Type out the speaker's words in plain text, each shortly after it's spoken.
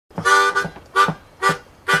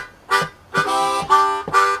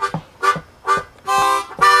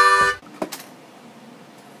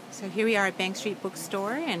Here we are at Bank Street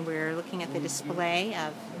Bookstore, and we're looking at the display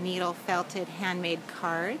of needle-felted handmade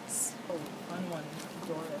cards. Oh, fun one.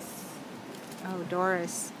 Doris. Oh,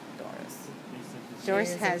 Doris. Doris.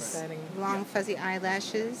 Doris has exciting. long fuzzy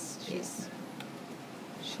eyelashes. She's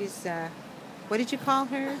what did you call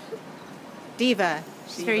her? Diva.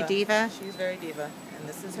 She's very diva. She's very diva. And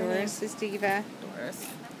this is her name. Doris is diva. Doris.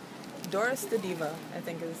 Doris the Diva, I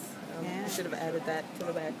think is. Yeah. I should have added that to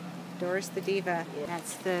the back. Doris the Diva. Yeah.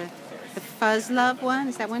 That's the Fuzz Love one.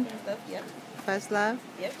 Is that one? Yep. Fuzz Love?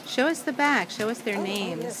 Yep. Show us the back. Show us their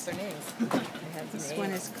names. Oh, yes, their names. This one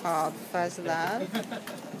is called Fuzz Love.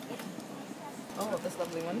 Oh, this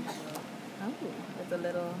lovely one. Oh, With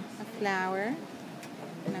a flower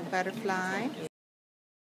and a butterfly.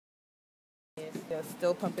 Yeah,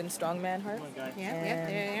 still pumping strongman heart. Yep,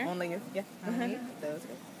 there. Only you. Yeah. Only you. That was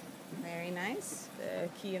good. Very nice. The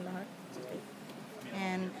key in the heart.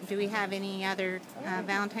 And do we have any other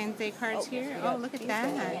Valentine's Day cards here? Oh, look at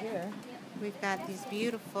that. We've got these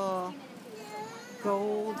beautiful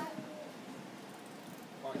gold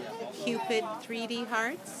Cupid 3D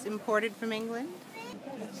hearts imported from England.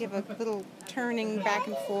 Give a little turning back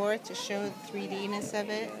and forth to show the 3D-ness of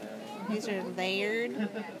it. These are layered.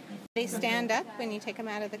 They stand up when you take them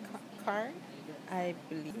out of the card. I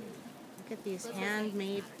believe. Look at these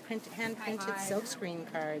hand-printed silkscreen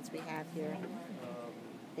cards we have here.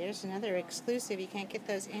 There's another exclusive. You can't get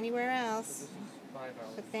those anywhere else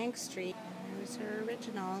but Bank Street. Those are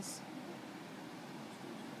originals.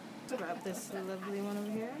 Grab this lovely one over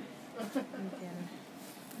here. And then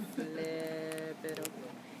flip it over.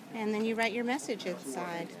 And then you write your message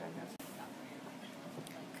inside.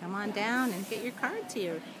 Come on down and get your cards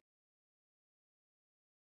here.